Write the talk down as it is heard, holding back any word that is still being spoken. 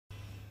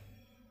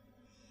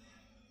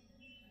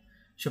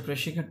সুপ্রিয়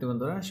শিক্ষার্থী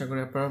বন্ধুরা, আশা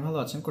করি আপনারা ভালো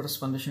আছেন। কোর্স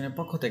ফাউন্ডেশনের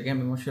পক্ষ থেকে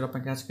আমি মশিউর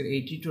আপনাকে আজকের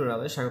এই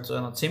টিউটোরিয়ালে স্বাগত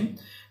জানাচ্ছি।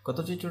 গত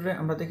টিউটোরিয়ালে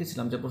আমরা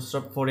দেখেছিলাম যে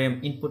বুটস্ট্র্যাপ 4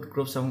 ইনপুট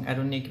গ্রুপস এবং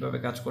অ্যারো নিয়ে কীভাবে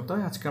কাজ করতে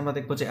হয়। আজকে আমরা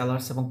দেখব যে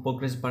অ্যালার্টস এবং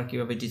প্রোগ্রেস বার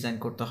কীভাবে ডিজাইন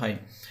করতে হয়।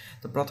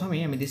 তো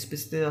প্রথমেই আমি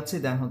ডিসপ্লেতে যাচ্ছি,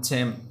 দেন হচ্ছে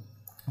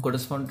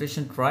কোর্স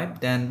ফাউন্ডেশন ট্রাইব,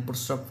 দেন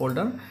বুটস্ট্র্যাপ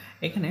ফোল্ডার।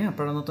 এখানে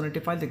আপনারা নতুন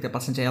একটি ফাইল দেখতে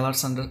পাচ্ছেন যে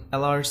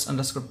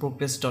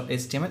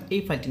alerts_progress.html।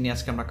 এই ফাইলটি নিয়ে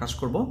আজকে আমরা কাজ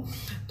করব।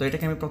 তো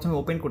এটাকে আমি প্রথমে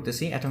ওপেন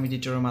করতেছি অ্যাটম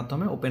এডিটরের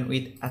মাধ্যমে, ওপেন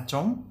উইথ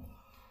অ্যাটম।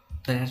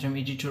 তাই অ্যাটম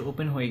এডিটর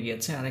ওপেন হয়ে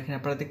গিয়েছে। আর এখানে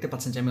আপনারা দেখতে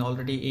পাচ্ছেন যে আমি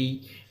অলরেডি এই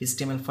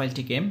HTML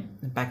ফাইলটিকে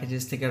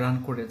প্যাকেজেস থেকে রান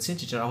করেছি,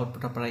 যেটার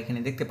আউটপুট আপনারা এখানে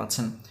দেখতে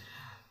পাচ্ছেন।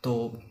 তো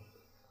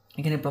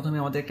এখানে প্রথমে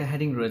আমাদের একটা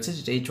হেডিং রয়েছে,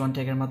 যেটা H1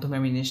 ট্যাগের মাধ্যমে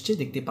আমি নিশ্চয়ই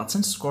দেখতে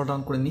পাচ্ছেন। স্ক্রল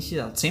ডাউন করে নিচে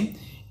যাচ্ছি,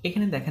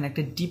 এখানে দেখেন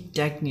একটা ডিপ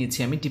ট্যাগ নিয়েছি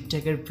আমি। ডিপ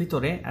ট্যাগের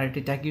ভিতরে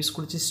আরেকটি ট্যাগ ইউজ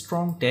করেছি,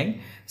 স্ট্রং ট্যাগ।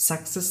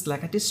 সাকসেস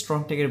লেখাটি স্ট্রং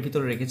ট্যাগের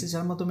ভিতরে রেখেছি,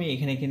 যার মাধ্যমে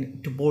এখানে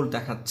একটু বোল্ড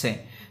দেখাচ্ছে।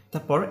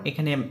 তারপর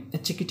এখানে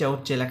চেক ইট আউট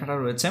যে লেখাটা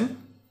রয়েছে,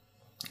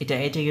 এটা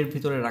এই ট্যাগের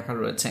ভিতরে রাখা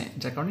রয়েছে,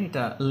 যার কারণে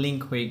এটা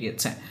লিঙ্ক হয়ে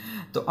গিয়েছে।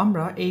 তো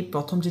আমরা এই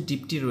প্রথম যে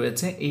ডিপটি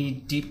রয়েছে, এই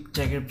ডিপ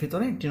ট্যাগের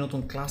ভিতরে একটি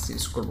নতুন ক্লাস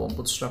ইউজ করবো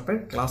বুটস্ট্র্যাপের।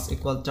 ক্লাস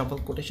ইকুয়াল ডাবল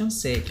কোটেশন,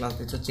 সে ক্লাস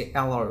দিচ্ছে হচ্ছে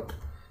অ্যালার্ট,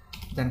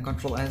 দেন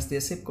কন্ট্রোল এস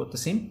দিয়ে সেভ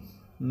করতেছি।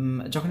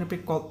 যখন আপনি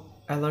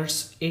অ্যালার্টস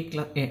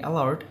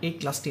অ্যালার্ট এই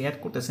ক্লাসটি অ্যাড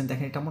করতেছেন,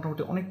 দেখেন এটা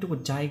মোটামুটি অনেকটুকু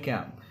জায়গা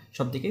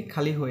সব দিকে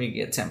খালি হয়ে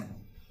গিয়েছে।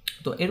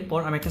 তো এরপর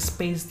আমি একটা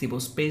স্পেস দিব,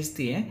 স্পেস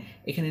দিয়ে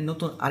এখানে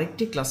নতুন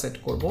আরেকটি ক্লাস অ্যাড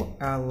করবো,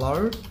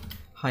 অ্যালার্ট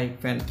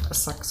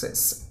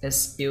 -success,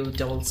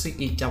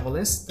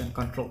 SUCCESS, দেন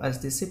কন্ট্রোল এস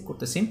দিয়ে সেভ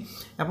করতেছি।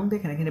 এবং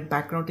দেখেন এখানে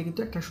ব্যাকগ্রাউন্ডে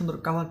কিন্তু একটা সুন্দর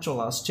কালার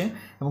চলে আসছে,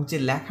 এবং যে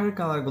লেখার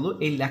কালারগুলো,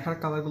 এই লেখার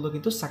কালারগুলো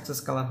কিন্তু সাকসেস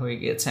কালার হয়ে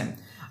গিয়েছে।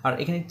 আর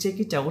এখানে চেক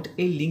ইট আউট,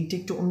 এই লিঙ্কটি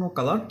একটু অন্য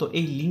কালার। তো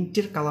এই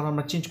লিঙ্কটির কালার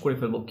আমরা চেঞ্জ করে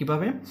ফেলবো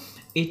কীভাবে?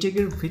 এই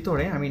ট্যাগের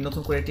ভিতরে আমি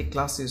নতুন করে একটি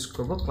ক্লাস ইউজ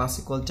করবো, ক্লাস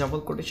ইকুয়াল ডাবল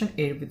কোটেশন,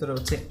 এর ভিতরে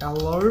হচ্ছে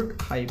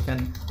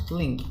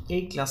alert-link,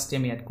 এই ক্লাসটি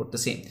আমি অ্যাড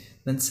করতেছি।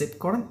 দেন সেভ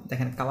করেন,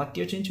 দেখেন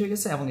কালারটিও চেঞ্জ হয়ে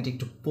গেছে এবং এটি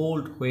একটু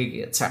বোল্ড হয়ে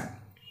গিয়েছে।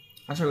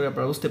 আশা করি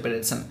আপনারা বুঝতে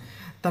পেরেছেন।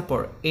 তারপর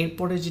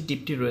এরপরে যে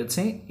ডিপটি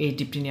রয়েছে, এই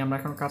ডিপটি নিয়ে আমরা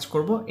এখন কাজ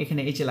করব।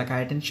 এখানে এই যে লেখা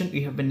attention,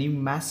 you have a new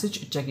message,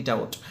 check it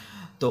out.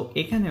 তো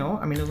এখানেও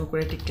আমি নতুন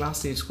করে একটি ক্লাস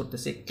ইউজ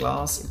করতেছি,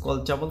 class equal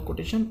double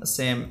quotation,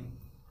 same,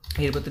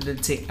 এর ভিতরে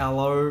দিচ্ছি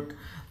অ্যালার্ট,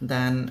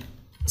 দেন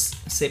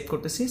সেভ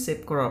করতেছি। সেভ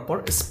করার পর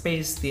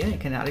স্পেস দিয়ে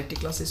এখানে আরেকটি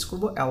ক্লাস ইউজ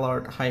করবো,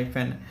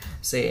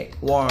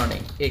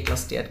 alert-warning, এই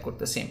ক্লাসটি অ্যাড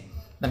করতেছি।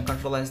 দেন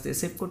কন্ট্রোল এস দিয়ে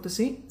সেভ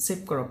করতেছি। সেভ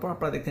করার পর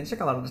আপনারা দেখতেন যে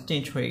কালারটা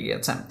চেঞ্জ হয়ে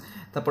গিয়েছে।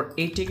 তারপর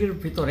এই ট্যাগের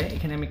ভিতরে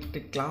এখানে আমি একটা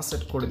ক্লাস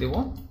অ্যাড করে দেবো,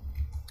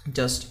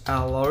 জাস্ট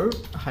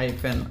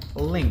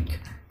alert-link,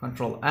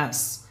 কন্ট্রোল এস,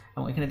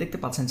 এবং এখানে দেখতে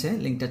পাচ্ছেন যে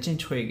লিঙ্কটা চেঞ্জ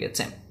হয়ে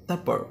গেছে।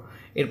 তারপর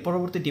এর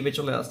পরবর্তী ডিপে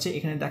চলে আসছে,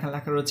 এখানে দেখা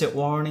লেখা রয়েছে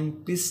warning,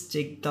 please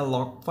check the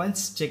log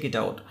files, check it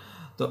out.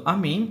 তো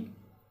আমি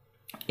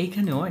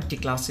এইখানেও একটি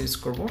ক্লাস ইউজ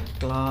করবো,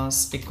 ক্লাস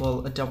ইকুয়াল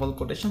ডাবল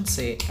কোটেশন,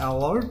 সে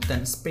অ্যালার্ট,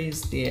 দেন স্পেস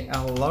দিয়ে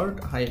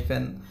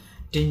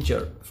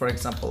alert-danger for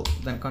example,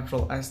 then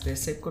control S দিয়ে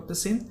সেভ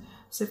করতেছি।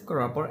 সেভ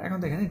করার পর এখন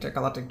দেখেন এটা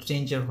কালারটা একটু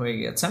চেঞ্জার হয়ে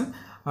গেছে।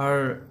 আর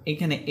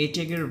এখানে এই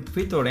ট্যাগের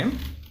ভিতরে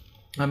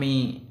আমি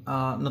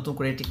নতুন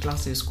করে একটি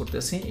ক্লাস ইউজ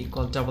করতেছি,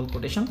 equal double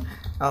quotation,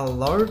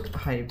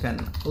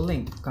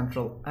 alert-link,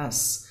 control S,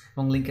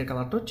 এবং লিঙ্কের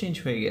কালারটা চেঞ্জ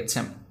হয়ে গিয়েছে।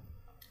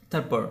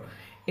 তারপর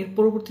এর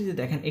পরবর্তীতে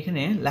দেখেন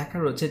এখানে লেখা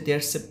রয়েছে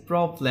দেয়ারস এ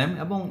প্রবলেম,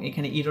 এবং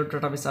এখানে ইরর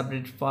ডাটাবেস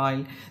আপডেট ফাইল।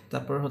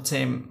 তারপর হচ্ছে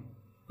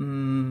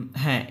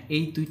হ্যাঁ,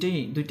 এই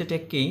দুইটা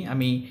ট্যাগকেই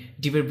আমি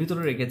ডিপের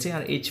ভিতরে রেখেছি।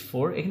 আর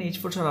H4, এখানে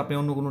H4 ছাড়া আপনি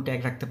অন্য কোনো ট্যাগ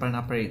রাখতে পারেন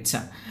আপনার ইচ্ছা।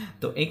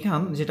 তো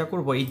এখান যেটা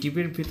করব, এই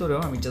ডিপের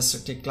ভিতরেও আমি জাস্ট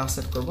একটি ক্লাস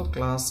সেট করবো,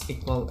 ক্লাস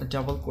ইকুয়াল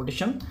ডাবল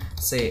কোটেশন,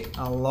 সে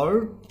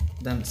alert,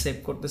 দেন সেভ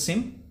করতেছি।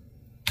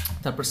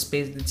 তারপর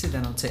স্পেস দিচ্ছি,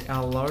 দেন হচ্ছে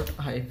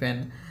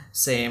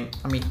alert-সেম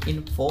আমি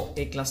ইনফো,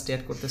 এই ক্লাসটি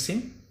অ্যাড করতেছি,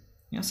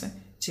 ঠিক আছে,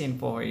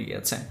 ইনফো হয়ে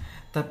গেছে।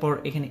 তারপর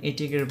এখানে এই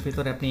ট্যাগের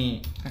ভিতরে আপনি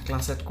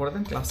ক্লাস অ্যাড করে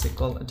দেন, ক্লাস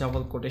ইকুয়াল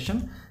ডাবল কোটেশন।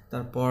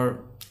 তারপর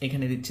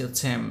এখানে দিচ্ছি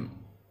হচ্ছে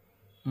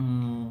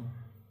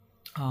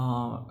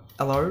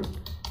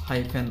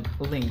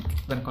alert-link,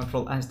 দেন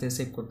কন্ট্রোল এস দিয়ে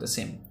সেভ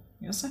করতেছি,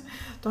 ঠিক আছে।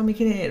 তো আমি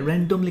এখানে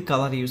র্যান্ডমলি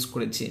কালার ইউজ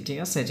করেছি, ঠিক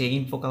আছে, যে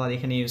ইনফো কালার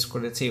এখানে ইউজ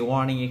করেছি,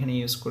 ওয়ার্নিং এখানে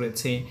ইউজ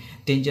করেছি,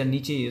 ডেঞ্জার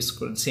নিচে ইউজ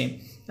করেছি।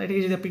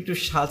 এটাকে যদি আপনি একটু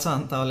সাজান,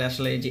 তাহলে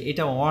আসলে যে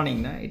এটা ওয়ার্নিং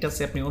না, এটা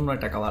হচ্ছে আপনি অন্য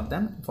একটা colour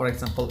then, for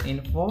example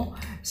info,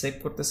 save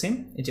করতেছি।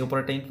 এই যে উপরে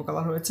একটা ইনফো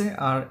কালার হয়েছে,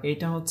 আর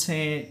এটা হচ্ছে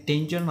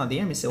ডেঞ্জার না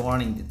দিয়ে আমি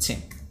ওয়ার্নিং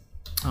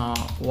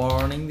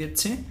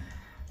দিচ্ছি,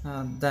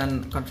 দেন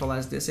কন্ট্রোল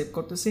এস দিয়ে সেভ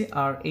করতেছি।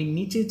 আর এই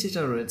নিচে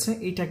যেটা রয়েছে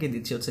এইটাকে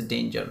দিচ্ছি হচ্ছে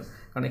ডেঞ্জার,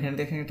 কারণ এখানে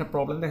দেখেন একটা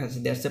প্রবলেম দেখাচ্ছে,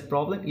 that's a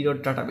problem, error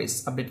database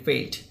update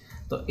fade.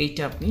 তো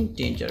এইটা আপনি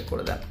ডেঞ্জার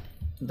করে দেন,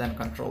 দেন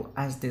কন্ট্রোল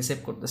এস দিয়ে সেভ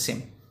করতেছি।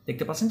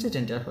 দেখতে পাচ্ছেন যে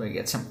ডেঞ্জার হয়ে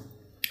গেছে।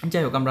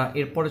 যাই হোক, আমরা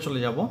এরপরে চলে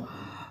যাব।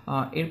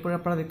 এরপরে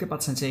আপনারা দেখতে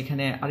পাচ্ছেন যে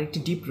এখানে আরেকটি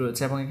ডিপ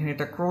রয়েছে, এবং এখানে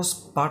একটা ক্রস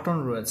বাটন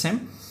রয়েছে।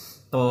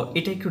 তো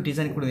এটা একটু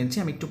ডিজাইন করে দিচ্ছি,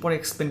 আমি একটু পরে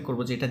এক্সপ্লেন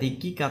করবো যে এটা দিয়ে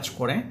কী কাজ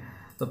করে।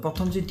 তো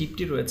প্রথম যে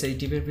ডিপটি রয়েছে, এই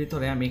ডিপের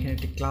ভিতরে আমি এখানে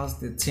একটি ক্লাস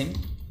দিচ্ছি,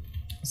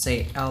 সে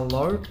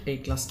alert, এই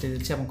ক্লাসটি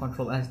দিচ্ছি এবং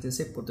কন্ট্রোল এস দিয়ে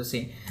সেভ করতেছি।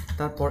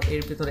 তারপর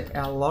এর ভিতরে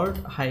alert-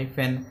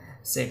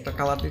 সে একটা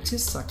কালার দিচ্ছি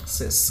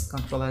সাকসেস,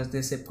 কন্ট্রোল এস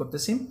দিয়ে সেভ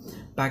করতেছি,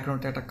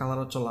 ব্যাকগ্রাউন্ডে একটা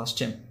কালারও চলে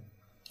আসছে।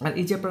 আর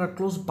এই যে আপনারা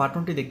ক্লোজ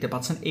বাটনটি দেখতে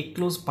পাচ্ছেন, এই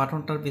ক্লোজ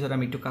বাটনটার ভিতরে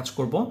আমি একটু কাজ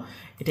করব।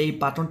 এটা এই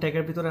বাটন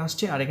ট্যাগের ভিতরে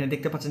আসছে, আর এখানে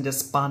দেখতে পাচ্ছেন যে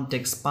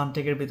স্পান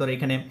ট্যাগের ভিতরে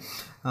এখানে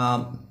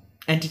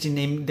এন্টিটি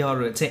নেম দেওয়া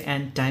রয়েছে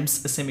অ্যান্ড টাইমস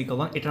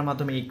সেমিকোলন, এটার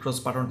মাধ্যমে এই ক্লোজ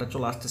বাটনটা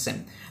চলে আসতেছে।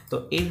 তো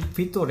এর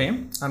ভিতরে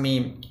আমি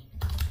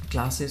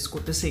ক্লাস ইউজ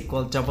করতেছি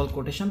ইকুয়াল ডাবল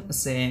কোটেশন,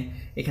 সে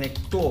এখানে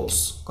ক্লোজ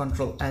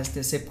কন্ট্রোল এস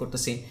দিয়ে সেভ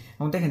করতেছি।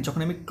 এবং দেখেন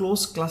যখন আমি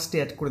ক্লোজ ক্লাসটি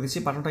অ্যাড করে দিচ্ছি,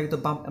 বাটনটা কিন্তু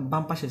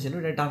বাম পাশে ছিল,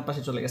 এটা ডান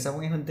পাশে চলে গেছে এবং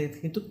এখান থেকে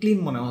কিন্তু ক্লিন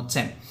মনে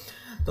হচ্ছে।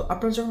 তো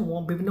আপনারা যখন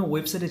বিভিন্ন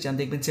ওয়েবসাইটে যান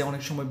দেখবেন যে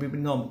অনেক সময়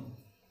বিভিন্ন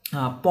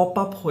পপ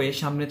আপ হয়ে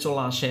সামনে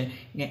চলে আসে,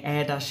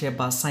 অ্যাড আসে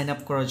বা সাইন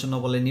আপ করার জন্য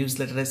বলে, নিউজ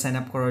লেটারে সাইন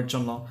আপ করার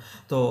জন্য।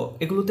 তো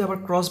এগুলোতে আবার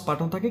ক্রস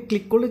বাটন থাকে,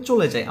 ক্লিক করলে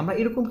চলে যায়। আমরা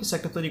এরকম কিছু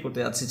একটা তৈরি করতে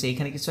যাচ্ছি যে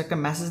এখানে কিছু একটা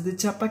মেসেজ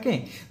দিচ্ছে আপনাকে,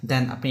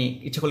 দেন আপনি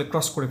ইচ্ছা করলে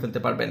ক্রস করে ফেলতে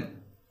পারবেন।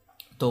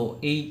 তো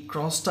এই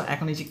ক্রসটা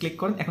এখন এই যে ক্লিক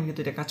করেন, এখন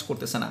কিন্তু এটা কাজ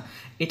করতেছে না।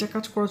 এটা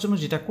কাজ করার জন্য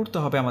যেটা করতে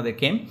হবে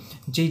আমাদেরকে,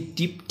 যে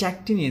ডিপ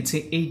ট্যাগটি নিয়েছে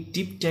এই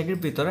ডিপ ট্যাগের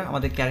ভিতরে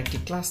আমাদেরকে আরেকটি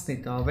ক্লাস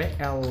নিতে হবে,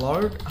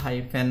 alert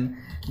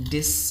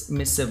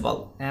dismissible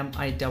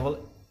MISSAVLE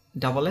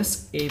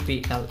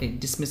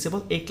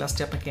dismissible, এই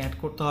ক্লাসটি আপনাকে অ্যাড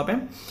করতে হবে।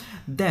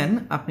 দেন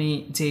আপনি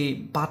যে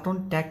বাটন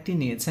ট্যাগটি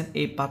নিয়েছেন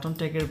এই বাটন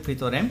ট্যাগের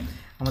ভিতরে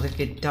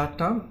আমাদেরকে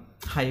ডাটা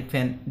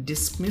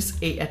ডিসমিস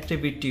এই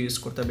অ্যাট্রিবিউটটি ইউজ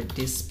করতে হবে,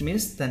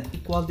 ডিসমিস, দেন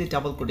ইকুয়াল দিয়ে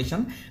ডাবল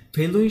কোটেশন,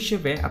 ভ্যালু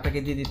হিসেবে আপনাকে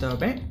দিয়ে দিতে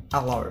হবে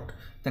অ্যালার্ট,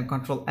 দেন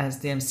কন্ট্রোল এস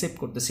দিয়ে আমি সেভ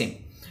করতেছি।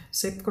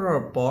 সেভ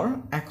করার পর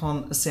এখন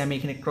আমি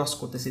এখানে ক্রস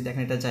করতেছি,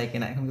 দেখেন এটা যায়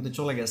কিনা, এখন কিন্তু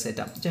চলে গেছে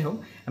এটা। যাই হোক,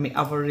 আমি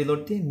আবার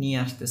রিলোড দিয়ে নিয়ে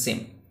আসতেছি।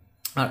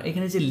 আর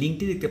এখানে যে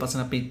লিঙ্কটি দেখতে পাচ্ছেন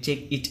আপনি, চেক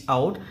ইট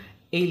আউট,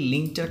 এই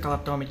লিঙ্কটার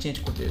কালারটাও আমি চেঞ্জ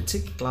করতে যাচ্ছি,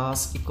 ক্লাস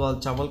ইকুয়াল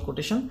ডাবল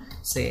কোটেশন,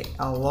 সে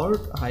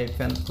alert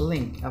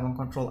link এবং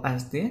কন্ট্রোল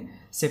এস দিয়ে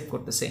সেভ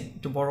করতেছে,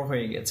 একটু বড়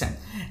হয়ে গেছে।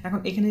 এখন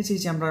এখানে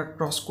যে আমরা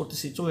ক্রস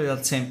করতেছি চলে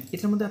যাচ্ছে,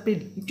 এটার মধ্যে আপনি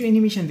একটু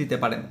অ্যানিমেশন দিতে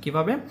পারেন।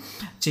 কিভাবে?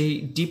 যে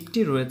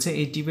ডিপটি রয়েছে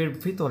এই ডিপের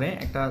ভিতরে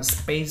একটা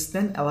স্পেস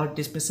দেন, alert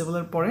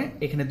dismissibleর পরে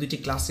এখানে দুইটি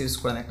ক্লাস ইউজ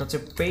করেন, একটা হচ্ছে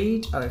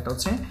পেইড আর একটা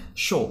হচ্ছে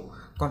শো।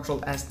 কন্ট্রোল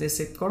এস দিয়ে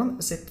সেভ করুন,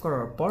 সেভ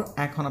করার পর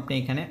এখন আপনি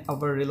এখানে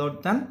আবার রিলোড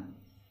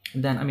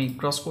দেন আমি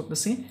ক্রস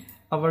করতেছি,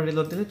 আবার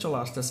রিলোড দিলে চলে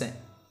আসতেছে।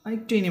 আর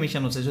একটু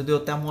অ্যানিমেশন হচ্ছে, যদিও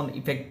তেমন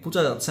ইফেক্ট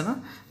বোঝা যাচ্ছে না,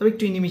 তবে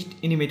একটু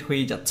অ্যানিমেট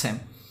হয়েই যাচ্ছে।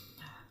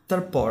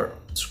 তারপর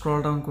স্ক্রল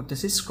ডাউন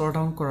করতেছি, স্ক্রল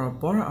ডাউন করার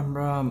পর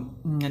আমরা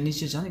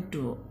নিচে যান, একটু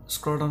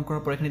স্ক্রল ডাউন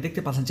করার পর এখানে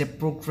দেখতে পাচ্ছেন যে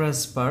প্রোগ্রেস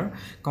বার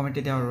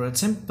কমেন্টে দেওয়া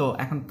রয়েছে। তো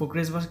এখন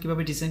প্রোগ্রেস বার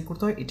কীভাবে ডিজাইন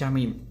করতে হয় এটা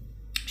আমি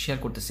শেয়ার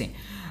করতেছি।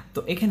 তো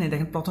এখানে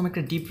দেখেন প্রথম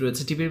একটা ডিপ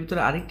রয়েছে, ডিপের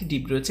ভিতরে আরেকটি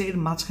ডিপ রয়েছে, এর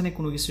মাঝখানে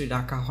কোনো কিছুই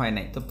রাখা হয়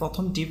নাই। তো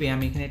প্রথম ডিপে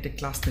আমি এখানে একটা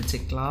ক্লাস নিচ্ছি,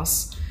 ক্লাস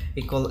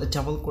ইকুয়াল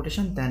ডাবল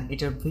কোটেশন, দেন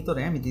এটার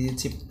ভিতরে আমি দিয়ে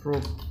দিচ্ছি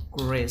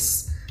প্রোগ্রেস,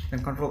 দেন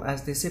কন্ট্রোল এস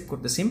দিয়ে সেভ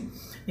করতেছি।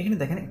 এখানে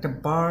দেখেন একটা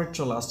বার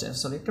চলে আসছে,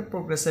 সরি একটা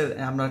প্রোগ্রেসের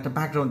আমরা একটা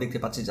ব্যাকগ্রাউন্ড দেখতে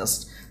পাচ্ছি জাস্ট।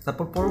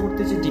 তারপর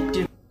পরবর্তী যে ডিপটি,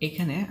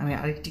 এখানে আমি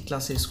আরেকটি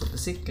ক্লাস ইউজ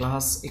করতেছি,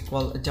 ক্লাস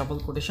ইকুয়াল ডাবল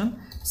কোটেশন,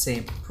 সে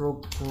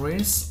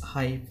প্রোগ্রেস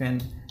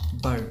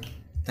বার,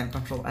 দেন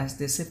কন্ট্রোল এস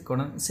দিয়ে সেভ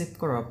করেন। সেভ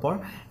করার পর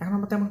এখন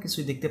আমরা তেমন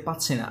কিছুই দেখতে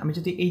পাচ্ছি না। আমি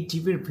যদি এই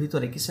ডিপের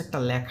ভিতরে কিছু একটা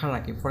লেখা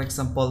রাখি, ফর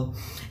এক্সাম্পল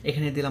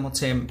এখানে দিলাম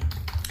হচ্ছে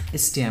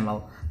HTML,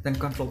 দেন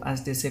কন্ট্রোল এস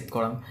দিয়ে সেভ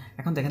করান,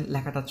 এখন দেখেন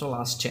লেখাটা চলে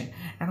আসছে।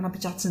 এখন আপনি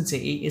চাচ্ছেন যে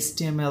এই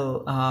HTML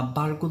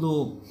বারগুলো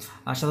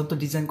সাধারণত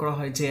ডিজাইন করা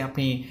হয় যে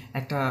আপনি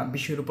একটা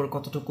বিষয়ের উপর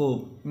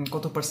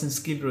কত পার্সেন্ট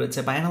স্কিল রয়েছে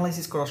বা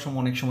অ্যানালাইসিস করার সময়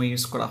অনেক সময়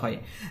ইউজ করা হয়।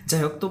 যাই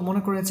হোক, তো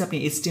মনে করেন যে আপনি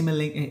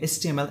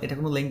HTML এটা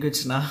কোনো ল্যাঙ্গুয়েজ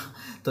না,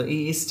 তো এই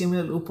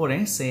HTML উপরে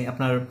সে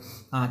আপনার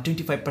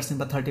 25%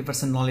 বা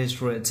 30% নলেজ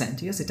রয়েছে,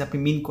 ঠিক আছে, এটা আপনি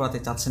মিন করাতে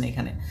চাচ্ছেন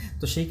এখানে।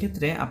 তো সেই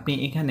ক্ষেত্রে আপনি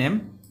এখানে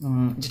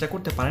যেটা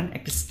করতে পারেন,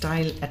 একটা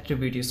স্টাইল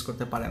অ্যাট্রিবিউট ইউজ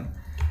করতে পারেন।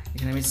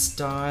 এখানে আমি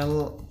স্টাইল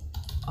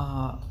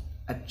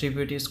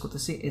অ্যাট্রিবিউট ইউজ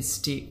করতেছি,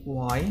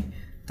 STY,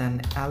 দেন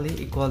LE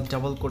ইকুয়াল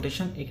ডাবল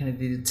কোটেশন, এখানে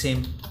দিয়ে দিচ্ছে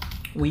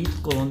উইথ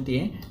কোলন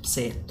দিয়ে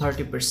সে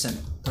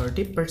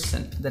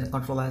 30%, দেন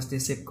কন্ট্রোল এস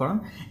দিয়ে সেভ করান।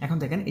 এখন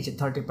দেখেন এই যে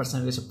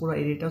 30% রয়েছে, পুরো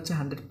এরিয়াটা হচ্ছে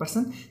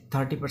 100%,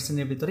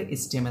 30%-এর ভিতরে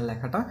HTML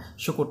লেখাটা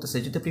শো করতেছে।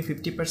 যদি আপনি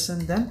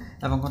 50% দেন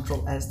এবং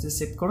কন্ট্রোল এস দিয়ে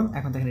সেভ করুন,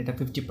 এখন দেখেন এটা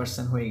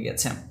 50% হয়ে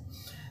গেছে।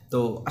 তো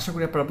আশা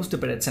করি আপনারা বুঝতে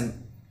পেরেছেন।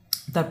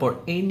 তারপর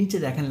এই নিচে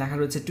দেখেন লেখা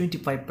রয়েছে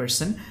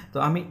 25%, তো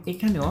আমি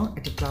এখানেও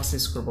একটা ক্লাস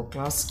ইউজ করবো,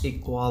 ক্লাস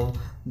ইকুয়াল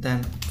দেন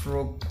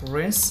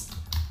প্রোগ্রেস,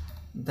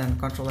 দেন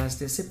কন্ট্রোল এস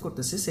দিয়ে সেভ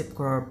করতেছি। সেভ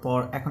করার পর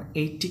এখন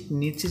এই ঠিক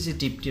নিচে যে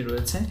ডিপটি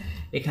রয়েছে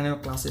এখানেও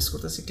ক্লাস ইউজ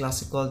করতেছি, ক্লাস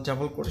ইকুয়াল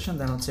ডাবল কোটেশন,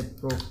 দেন হচ্ছে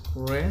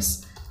প্রোগ্রেস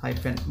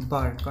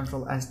বার,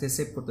 কন্ট্রোল এস দিয়ে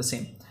সেভ করতেছি।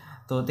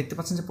 তো দেখতে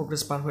পাচ্ছেন যে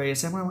প্রোগ্রেস বার হয়ে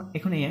গেছে। এবং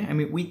এখানে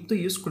আমি উইথ তো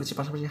ইউজ করেছি,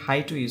 পাশাপাশি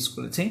হাইটও ইউজ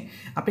করেছি,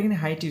 আপনি এখানে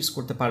হাইট ইউজ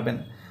করতে পারবেন।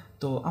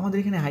 তো আমাদের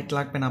এখানে হাইট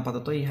লাগবে না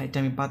আপাতত, এই হাইটটা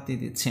আমি বাদ দিয়ে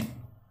দিচ্ছি।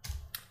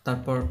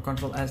 তারপর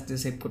কন্ট্রোল এস দিয়ে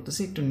সেভ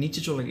করতেছি, একটু নিচে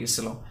চলে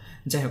গিয়েছিল।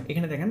 যাই হোক,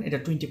 এখানে দেখেন এটা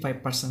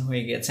 25%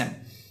 হয়ে গিয়েছে।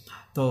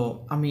 তো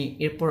আমি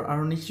এরপর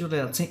আরও নিচে চলে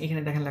যাচ্ছি,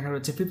 এখানে দেখেন লেখা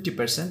রয়েছে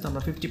 50%, তো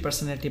আমরা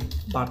 50%-এর একটি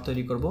বার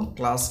তৈরি করব,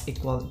 class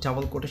equal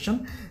double quotation,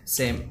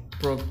 same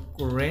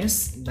progress,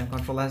 দেন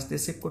কন্ট্রোল এস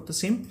দিয়ে সেভ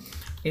করতেছি।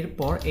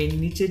 এরপর এর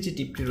নিচে যে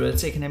ডিপটি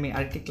রয়েছে এখানে আমি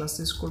আরেকটি ক্লাস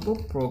ইউজ করব,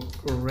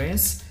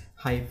 প্রোগ্রেস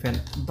হাইফেন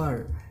বার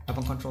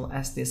এবং কন্ট্রোল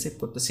এস দিয়ে সেভ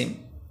করতেছি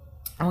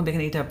এবং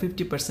দেখেন এটা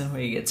 50%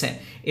 হয়ে গেছে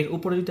এর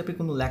উপরে যদি আপনি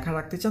কোনো লেখা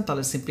রাখতে চান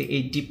তাহলে সিম্পলি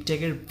এই ডিপ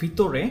ট্যাগের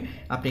ভিতরে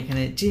আপনি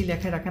এখানে যেই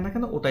লেখায় রাখেন না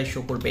কেন ওটাই শো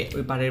করবে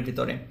ওই বারের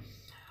ভিতরে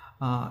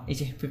এই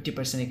যে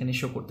 50% এখানে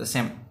শো করতেছে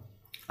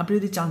আপনি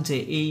যদি চান যে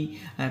এই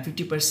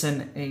 50%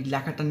 এই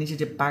লেখাটার নিচে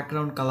যে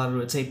ব্যাকগ্রাউন্ড কালার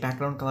রয়েছে এই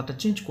ব্যাকগ্রাউন্ড কালারটা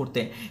চেঞ্জ করতে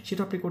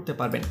সেটা আপনি করতে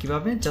পারবেন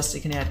কীভাবে জাস্ট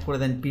এখানে অ্যাড করে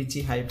দেন পিজি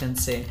হাইফেন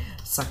সে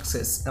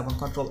সাকসেস এবং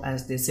কন্ট্রোল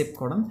এস দিয়ে সেভ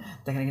করেন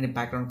দেখেন এখানে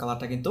ব্যাকগ্রাউন্ড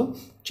কালারটা কিন্তু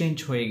চেঞ্জ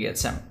হয়ে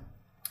গিয়েছে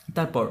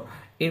তারপর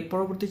এর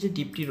পরবর্তী যে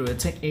ডিপটি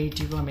রয়েছে এই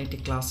ডিপও আমি একটি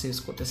ক্লাস ইউজ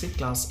করতেছি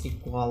ক্লাস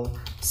ইকুয়াল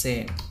সে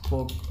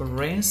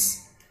প্রোগ্রেস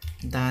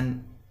দেন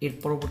এর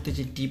পরবর্তী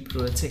যে ডিপ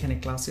রয়েছে এখানে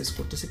ক্লাস ইউজ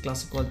করতেছি class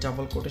equal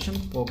double quotation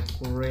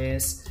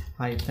progress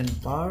hyphen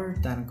বার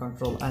দেন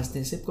কন্ট্রোল এস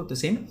দিয়ে সেভ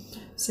করতেছি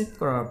সেভ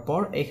করার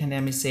পর এখানে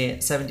আমি সে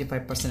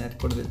 75% অ্যাড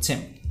করে দিচ্ছি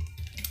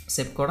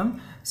সেভ করার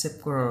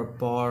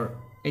পর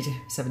এই যে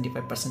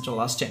 75%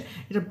 চলে আসছে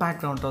এটা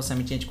ব্যাকগ্রাউন্ডটা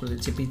আমি চেঞ্জ করে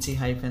দিচ্ছি পিজি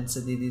হাইফেন্সে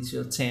দিয়ে দিচ্ছি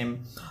হচ্ছে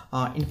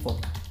ইনফো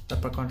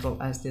তারপর কন্ট্রোল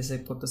এস দিয়ে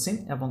সেভ করতেছি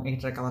এবং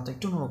এটার কালারটা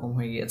একটু অন্যরকম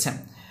হয়ে গিয়েছে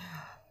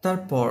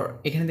তারপর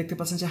এখানে দেখতে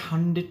পাচ্ছেন যে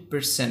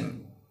 100%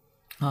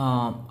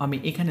 আমি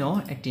এখানেও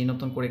একটি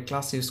নতুন করে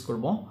ক্লাস ইউজ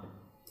করব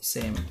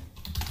same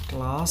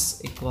class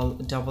equal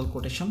double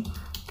quotation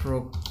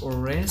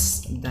progress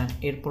দেন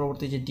এর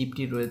পরবর্তী যে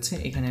ডিপটি রয়েছে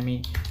এখানে আমি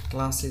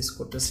ক্লাস ইউজ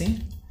করতেছি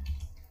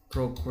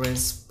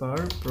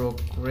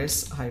প্রোগ্রেস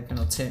হাইফেন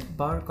হচ্ছে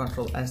বার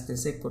কন্ট্রোল এস দিয়ে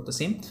সেভ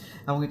করতেছি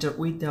এবং এটার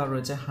উইথ দেওয়া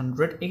রয়েছে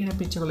 100 এখানে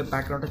আপনি ইচ্ছা করলে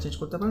ব্যাকগ্রাউন্ডটা চেঞ্জ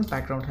করতে পারেন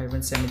ব্যাকগ্রাউন্ড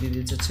হাইফেন সে আমি দিয়ে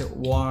দিচ্ছি হচ্ছে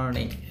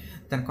ওয়ার্নিং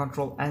দেন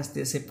কন্ট্রোল এস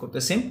দিয়ে সেভ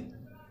করতেছি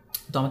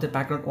তো আমাদের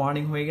ব্যাকগ্রাউন্ড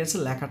ওয়ার্নিং হয়ে গেছে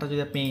লেখাটা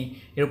যদি আপনি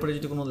এর উপরে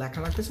যদি কোনো লেখা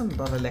রাখতে চান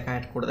তাহলে লেখা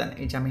অ্যাড করে দেন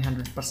এই যে আমি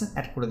 100%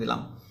 অ্যাড করে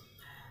দিলাম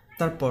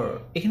তারপর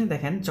এখানে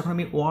দেখেন যখন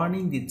আমি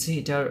ওয়ার্নিং দিচ্ছি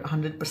এটার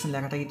 100%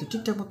 লেখাটা কিন্তু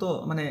ঠিকঠাক মতো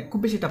মানে খুব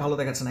বেশি এটা ভালো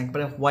দেখাচ্ছে না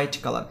একবারে হোয়াইট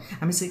কালার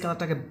আমি সেই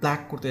কালারটাকে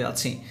ব্ল্যাক করতে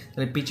যাচ্ছি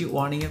তাহলে পিজি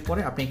ওয়ার্নিংয়ের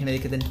পরে আপনি এখানে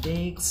লিখে দেন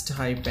টেক্সট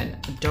হাইফেন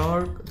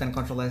ডার্ক দেন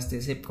কন্ট্রোল এস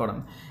দিয়ে সেভ করেন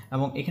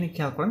এবং এখানে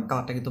খেয়াল করেন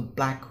কালারটা কিন্তু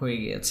ব্ল্যাক হয়ে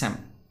গিয়েছে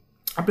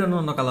আপনি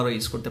অন্য কালারও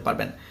ইউজ করতে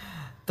পারবেন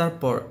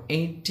তারপর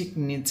এই ঠিক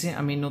নিচে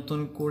আমি নতুন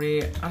করে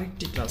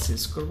আরেকটি ক্লাস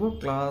ইউজ করব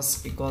class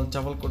equal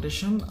double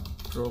quotation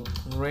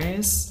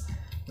progress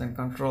দেন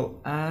কন্ট্রোল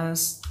এস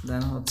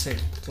দেন হচ্ছে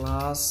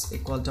class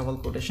equal double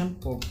quotation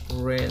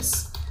progress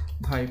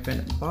hyphen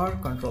বার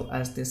কন্ট্রোল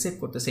এস দিয়ে সেভ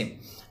করতেছি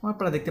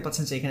আপনারা দেখতে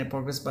পাচ্ছেন যে এখানে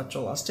প্রোগ্রেস বার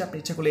চলে আসছে আপনি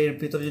ইচ্ছা করলে এর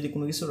ভিতরে যদি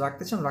কোনো কিছু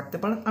রাখতে চান রাখতে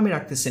পারেন আমি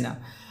রাখতেছি না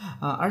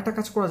আরেকটা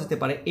কাজ করা যেতে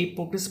পারে এই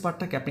প্রোগ্রেস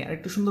বারটাকে আপনি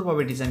আরেকটু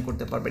সুন্দরভাবে ডিজাইন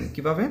করতে পারবেন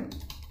কিভাবে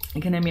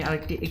এখানে আমি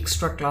আরেকটি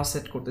এক্সট্রা ক্লাস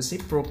সেট করতেছি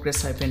প্রোগ্রেস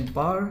হাইফেন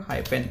বার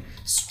হাইফেন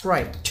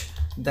স্ট্রাইপড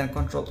দেন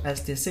কন্ট্রোল এস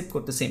দিয়ে সেভ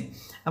করতেছি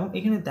এবং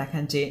এখানে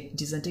দেখেন যে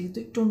ডিজাইনটা কিন্তু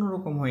একটু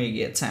অন্যরকম হয়ে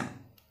গিয়েছে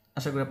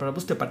আশা করি আপনারা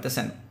বুঝতে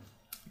পারতেছেন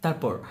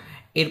তারপর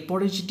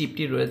এরপরে যে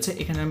টিপটি রয়েছে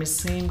এখানে আমি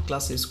সেম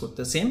ক্লাস ইউজ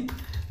করতেছি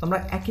তো আমরা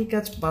একই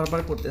কাজ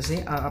বারবার করতেছি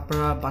আর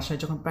আপনারা বাসায়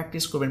যখন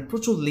প্র্যাকটিস করবেন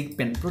প্রচুর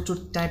লিখবেন প্রচুর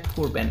টাইপ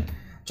করবেন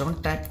যখন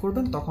টাইপ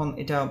করবেন তখন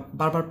এটা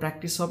বারবার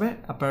প্র্যাকটিস হবে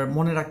আপনার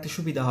মনে রাখতে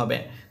সুবিধা হবে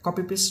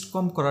কপি পেস্ট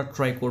কম করার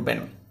ট্রাই করবেন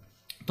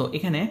তো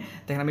এখানে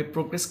দেখেন আমি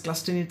প্রোগ্রেস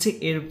ক্লাসটি নিচ্ছি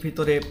এর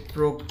ভিতরে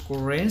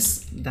প্রোগ্রেস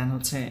দেন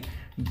হচ্ছে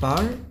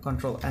বার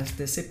কন্ট্রোল এস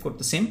দিয়ে সেভ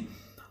করতেছি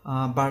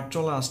বার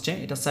চলে আসছে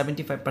এটা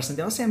 75%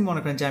 দেওয়া আছে আমি মনে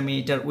করেন যে আমি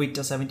এটার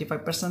উইথটা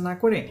 75% না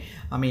করে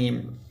আমি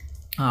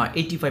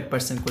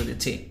 85% করে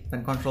দিচ্ছি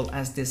দেন কন্ট্রোল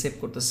এস দিয়ে সেভ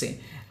করতেছি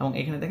এবং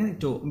এখানে দেখেন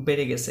একটু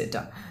বেড়ে গেছে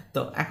এটা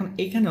তো এখন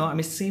এখানেও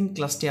আমি সেম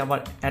ক্লাসটি আবার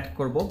অ্যাড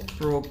করব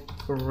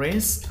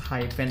প্রোগ্রেস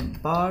হাইফেন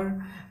বার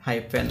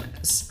হাইফেন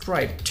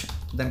স্ট্রাইপড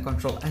দেন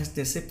কন্ট্রোল এস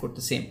দিয়ে সেভ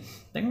করতেছি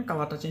দেখেন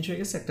কালারটা চেঞ্জ হয়ে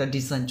গেছে একটা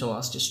ডিজাইন চলে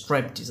আসছে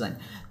স্ট্রাইপ ডিজাইন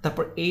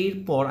তারপর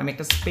এরপর আমি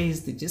একটা স্পেস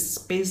দিচ্ছি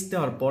স্পেস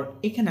দেওয়ার পর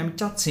এখানে আমি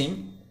চাচ্ছি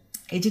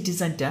এই যে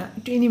ডিজাইনটা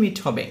একটু অ্যানিমেট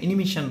হবে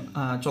অ্যানিমেশন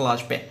চলে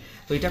আসবে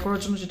তো এটা করার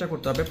জন্য যেটা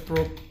করতে হবে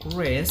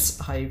প্রোগ্রেস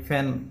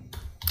হাইফেন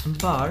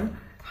বার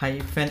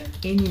হাইফেন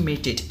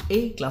অ্যানিমেটেড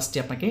এই ক্লাসটি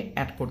আপনাকে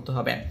অ্যাড করতে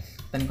হবে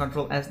দেন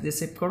কন্ট্রোল এস দিয়ে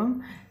সেভ করুন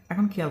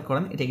এখন খেয়াল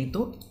করেন এটা কিন্তু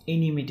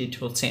অ্যানিমেটেড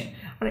হচ্ছে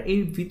আর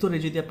এর ভিতরে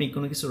যদি আপনি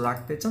কোনো কিছু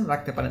রাখতে চান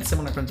রাখতে পারেন সে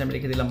মনে করেন যে আমি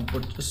রেখে দিলাম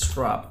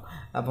বুটস্ট্র্যাপ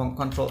এবং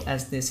কন্ট্রোল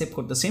এস দিয়ে সেভ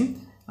করতেছি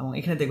এবং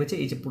এখানে দেখবে যে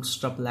এই যে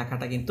বুটস্ট্র্যাপ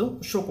লেখাটা কিন্তু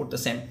শো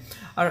করতেছে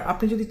আর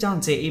আপনি যদি চান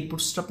যে এই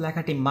বুটস্ট্র্যাপ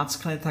লেখাটি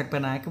মাঝখানে থাকবে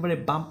না একেবারে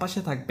বাম পাশে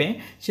থাকবে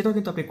সেটাও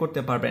কিন্তু আপনি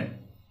করতে পারবেন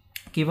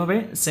কিভাবে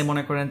সে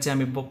মনে করেন যে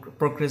আমি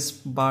প্রোগ্রেস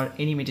বার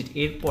অ্যানিমেটেড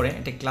এর পরে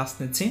একটা ক্লাস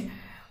নিচ্ছি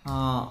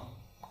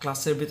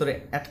ক্লাসের ভিতরে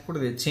অ্যাড করে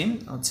দিচ্ছি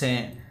হচ্ছে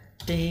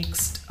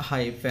টেক্সট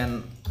হাইফেন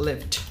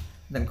লেফট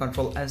দেন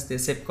কন্ট্রোল এস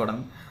দিয়ে সেভ করেন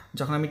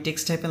যখন আমি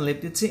টেক্সট হাইফেন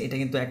লেফট দিচ্ছি এটা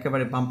কিন্তু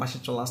একেবারে বাম পাশে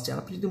চলে আসছে আর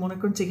আপনি যদি মনে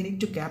করেন যে এখানে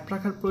একটু গ্যাপ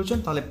রাখার প্রয়োজন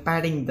তাহলে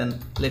প্যাডিং দেন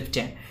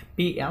লেফটে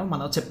পিএল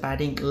মানে হচ্ছে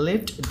প্যাডিং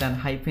লেফট দেন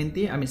হাইফেন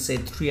দিয়ে আমি সে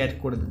 3 অ্যাড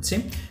করে দিচ্ছি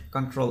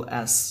কন্ট্রোল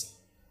এস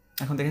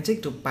এখন দেখেছি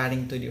একটু প্যাডিং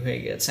তৈরি হয়ে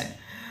গেছে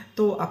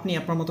তো আপনি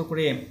আপনার মতো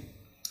করে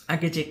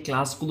আগে যে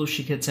ক্লাসগুলো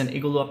শিখেছেন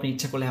এগুলো আপনি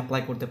ইচ্ছা করলে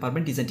অ্যাপ্লাই করতে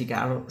পারবেন ডিজাইনটিকে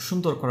আরও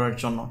সুন্দর করার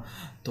জন্য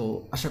তো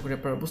আশা করি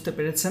আপনারা বুঝতে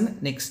পেরেছেন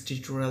নেক্সট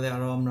টিউটোরিয়ালে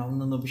আরও আমরা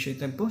অন্যান্য বিষয়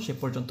থাকবো সে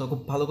পর্যন্ত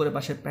খুব ভালো করে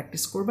বাসায়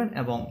প্র্যাকটিস করবেন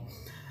এবং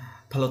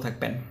ভালো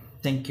থাকবেন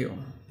থ্যাংক ইউ